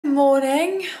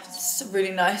Morning. It's a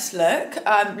really nice look.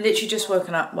 Literally just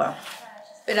woken up, well,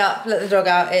 been up, let the dog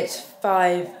out. It's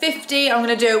 5:50. I'm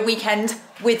gonna do a weekend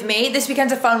with me. This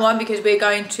weekend's a fun one because we're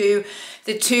going to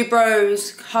the Two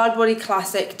Bros Hard Body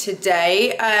Classic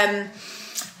today.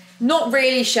 Not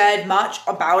really shared much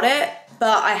about it,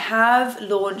 but I have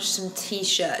launched some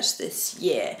t-shirts this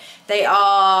year. They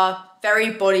are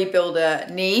very bodybuilder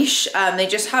niche. They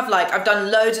just have like, I've done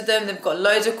loads of them. They've got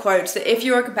loads of quotes that if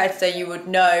you're a competitor, you would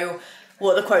know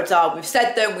what the quotes are. We've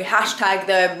said them, we hashtag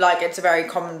them, like it's a very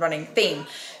common running theme.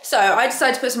 So I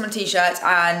decided to put some on t-shirts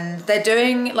and they're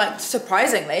doing, like,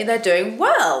 surprisingly, they're doing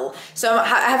well. So I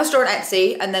have a store on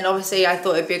Etsy, and then obviously I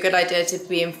thought it'd be a good idea to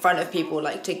be in front of people,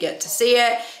 like to get to see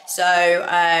it. So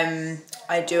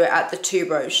I do it at the Two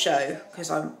Bros show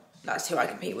because that's who I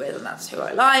compete with and that's who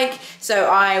I like. So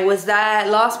I was there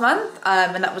last month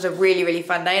and that was a really, really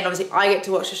fun day. And obviously I get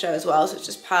to watch the show as well, so it's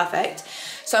just perfect.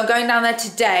 So I'm going down there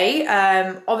today.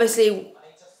 Obviously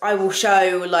I will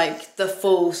show like the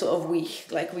full sort of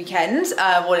weekend,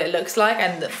 what it looks like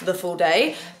and the full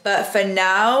day. But for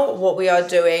now, what we are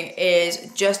doing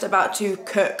is just about to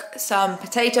cook some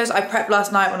potatoes. I prepped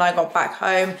last night when I got back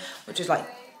home, which was like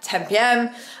 10 p.m.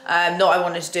 Not what I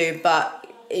wanted to do, but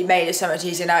it made it so much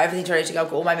easier now. Everything's ready to go. I've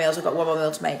got all my meals. I've got one more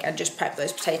meal to make and just prep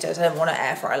those potatoes. I didn't want to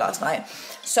air fry last night.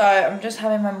 So I'm just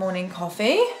having my morning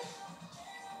coffee,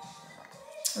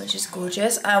 which is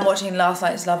gorgeous. I'm watching last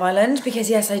night's Love Island because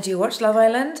yes, I do watch Love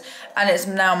Island and it's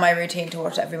now my routine to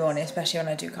watch it every morning, especially when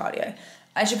I do cardio.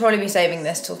 I should probably be saving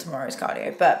this till tomorrow's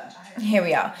cardio, but here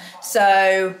we are.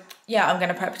 So yeah, I'm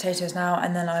gonna prep potatoes now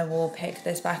and then I will pick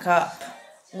this back up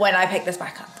when I pick this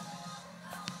back up.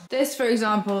 This, for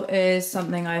example, is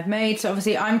something I've made. So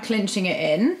obviously I'm clinching it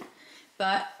in,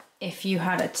 but if you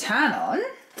had a tan on,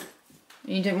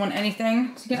 and you didn't want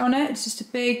anything to get on it, it's just a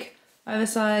big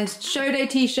oversized show day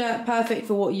t-shirt, perfect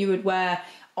for what you would wear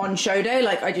on show day.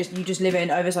 Like you just live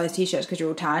in oversized t-shirts because you're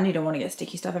all tan, you don't want to get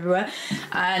sticky stuff everywhere.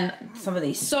 And some of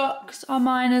these socks are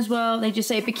mine as well. They just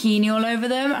say bikini all over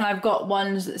them, and I've got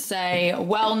ones that say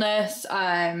wellness,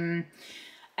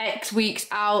 X weeks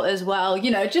out as well, you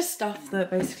know, just stuff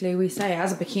that basically we say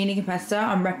as a bikini competitor.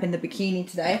 I'm repping the bikini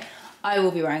today. I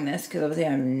will be wearing this because obviously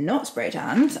I'm not spray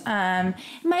tanned. My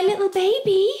little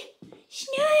baby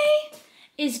Snow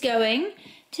is going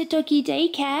to doggy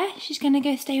daycare. She's gonna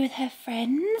go stay with her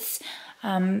friends.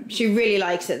 She really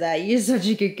likes it there. You're such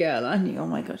a good girl, aren't you? Oh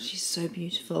my god, she's so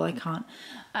beautiful. I can't.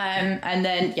 And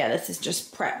then yeah, this is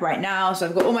just prep right now. So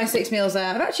I've got all my 6 meals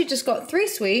there. I've actually just got 3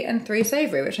 sweet and 3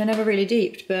 savory, which I never really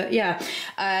deeped, but yeah.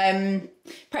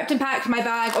 Prepped and packed my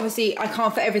bag. Obviously I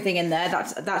can't fit everything in there.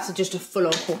 That's just a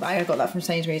full-on cool bag. I got that from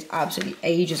Sainsbury's absolutely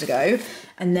ages ago.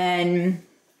 And then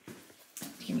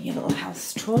give me a little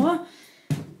house tour.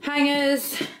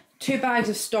 Hangers, 2 bags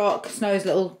of stock, Snow's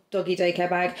little doggy daycare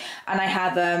bag, and I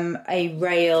have a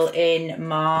rail in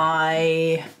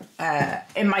my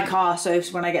car, so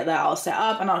when I get there I'll set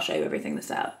up and I'll show you everything that's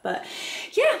set up. But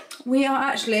yeah, we are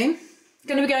actually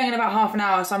going to be going in about half an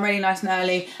hour, so I'm really nice and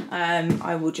early.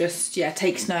 I will just, yeah,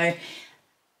 take Snow.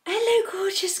 Hello,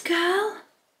 gorgeous girl.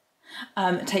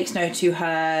 Take Snow to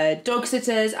her dog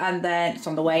sitters, and then it's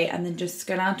on the way, and then just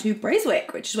go down to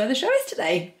Braeswick, which is where the show is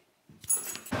today.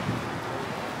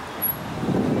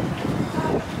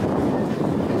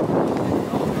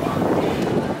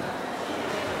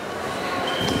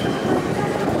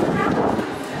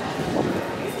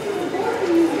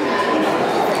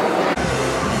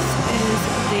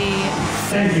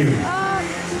 Thank you.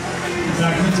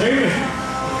 Exactly, David.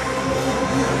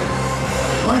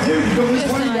 All right, David, you got this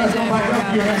one. You guys come back up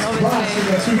for your next class. You've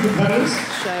got 2 competitors.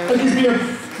 I'll give you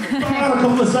a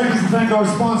couple of seconds to thank our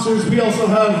sponsors. We also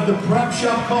have the prep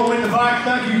shop call in the back.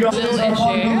 Thank you guys. Little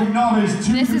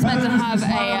issue. This is meant to have a,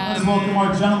 you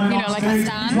know, like a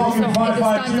stand. So it stands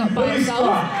up by itself.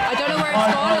 I don't know where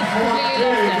it's gone. I've completely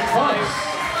lost it.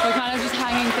 So we're kind of just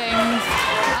hanging things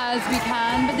as we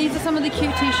can, but these are some of the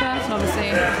cute t-shirts, and obviously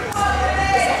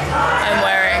I'm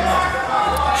wearing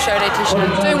show day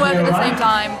t-shirts, doing work at the same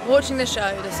time, watching the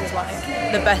show. This is like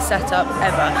the best setup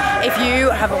ever. If you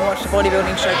haven't watched a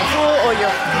bodybuilding show before, or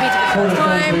you're competing for the first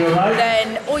time,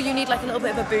 then or you need like a little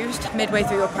bit of a boost midway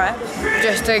through your prep,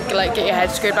 just to like get your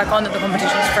head screwed back on that the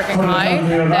competition is freaking high,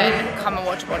 then come and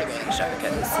watch a bodybuilding show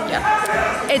because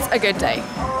yeah, it's a good day.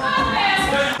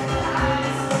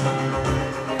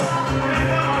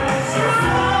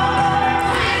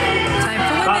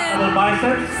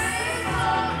 Biceps.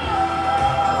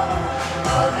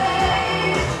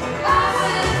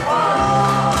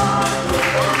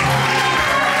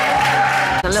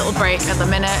 A little break at the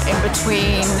minute in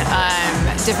between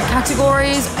different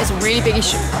categories. It's a really big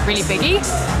show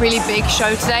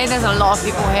today. There's a lot of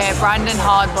people here. Brandon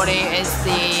Hardbody is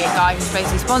the guy who's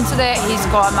basically sponsored it. He's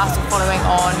got a massive following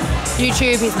on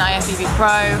YouTube. He's an IFBB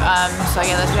pro. So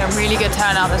yeah, there's been a really good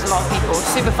turnout. There's a lot of people.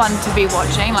 Super fun to be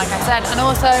watching, like I said, and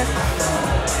also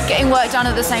getting work done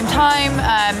at the same time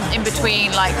in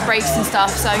between like breaks and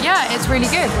stuff. So yeah, it's really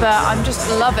good, but I'm just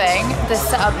loving this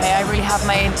setup here. I really have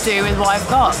made do with what I've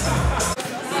got.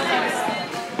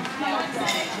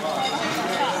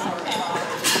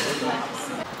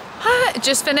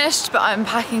 Just finished, but I'm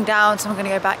packing down, so I'm gonna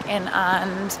go back in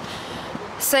and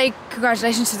say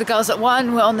congratulations to the girls that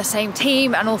won. We're on the same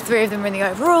team and all 3 of them are in the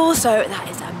overall, so that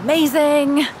is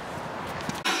amazing.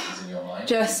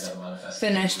 Just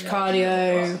finished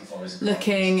cardio,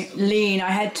 looking lean. I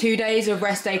had 2 days of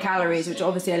rest day calories, which are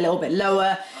obviously a little bit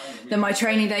lower than my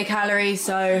training day calories,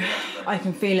 so I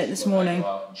can feel it this morning.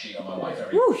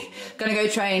 Woo. Gonna go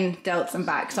train delts and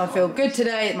back, so I feel good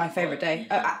today. It's my favourite day.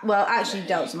 Well, actually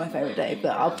delts are my favourite day,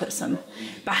 but I'll put some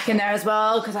back in there as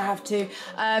well because I have to.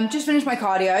 Just finished my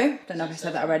cardio. Don't know if I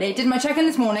said that already. Did my check-in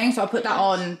this morning, so I'll put that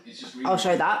on. I'll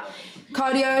show that.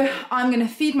 Cardio, I'm gonna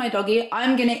feed my doggy,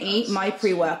 I'm gonna eat my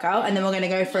pre-workout, and then we're gonna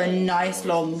go for a nice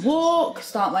long walk,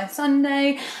 start my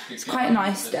Sunday. It's quite a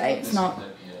nice day, it's not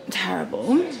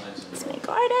terrible. It's my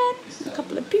garden, a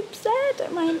couple of poops there,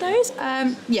 don't mind those.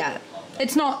 Yeah,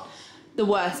 it's not the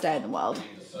worst day in the world.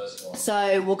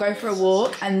 So we'll go for a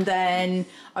walk, and then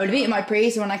I will have eaten my pre,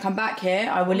 so when I come back here,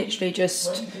 I will literally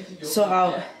just sort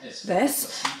out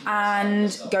this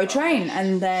and go train,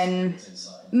 and then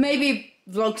maybe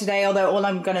vlog today, although all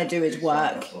I'm gonna do is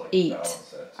work, eat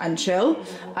and chill,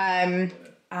 and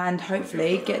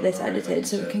hopefully get this edited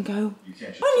so it can go on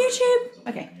YouTube.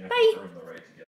 Okay, bye.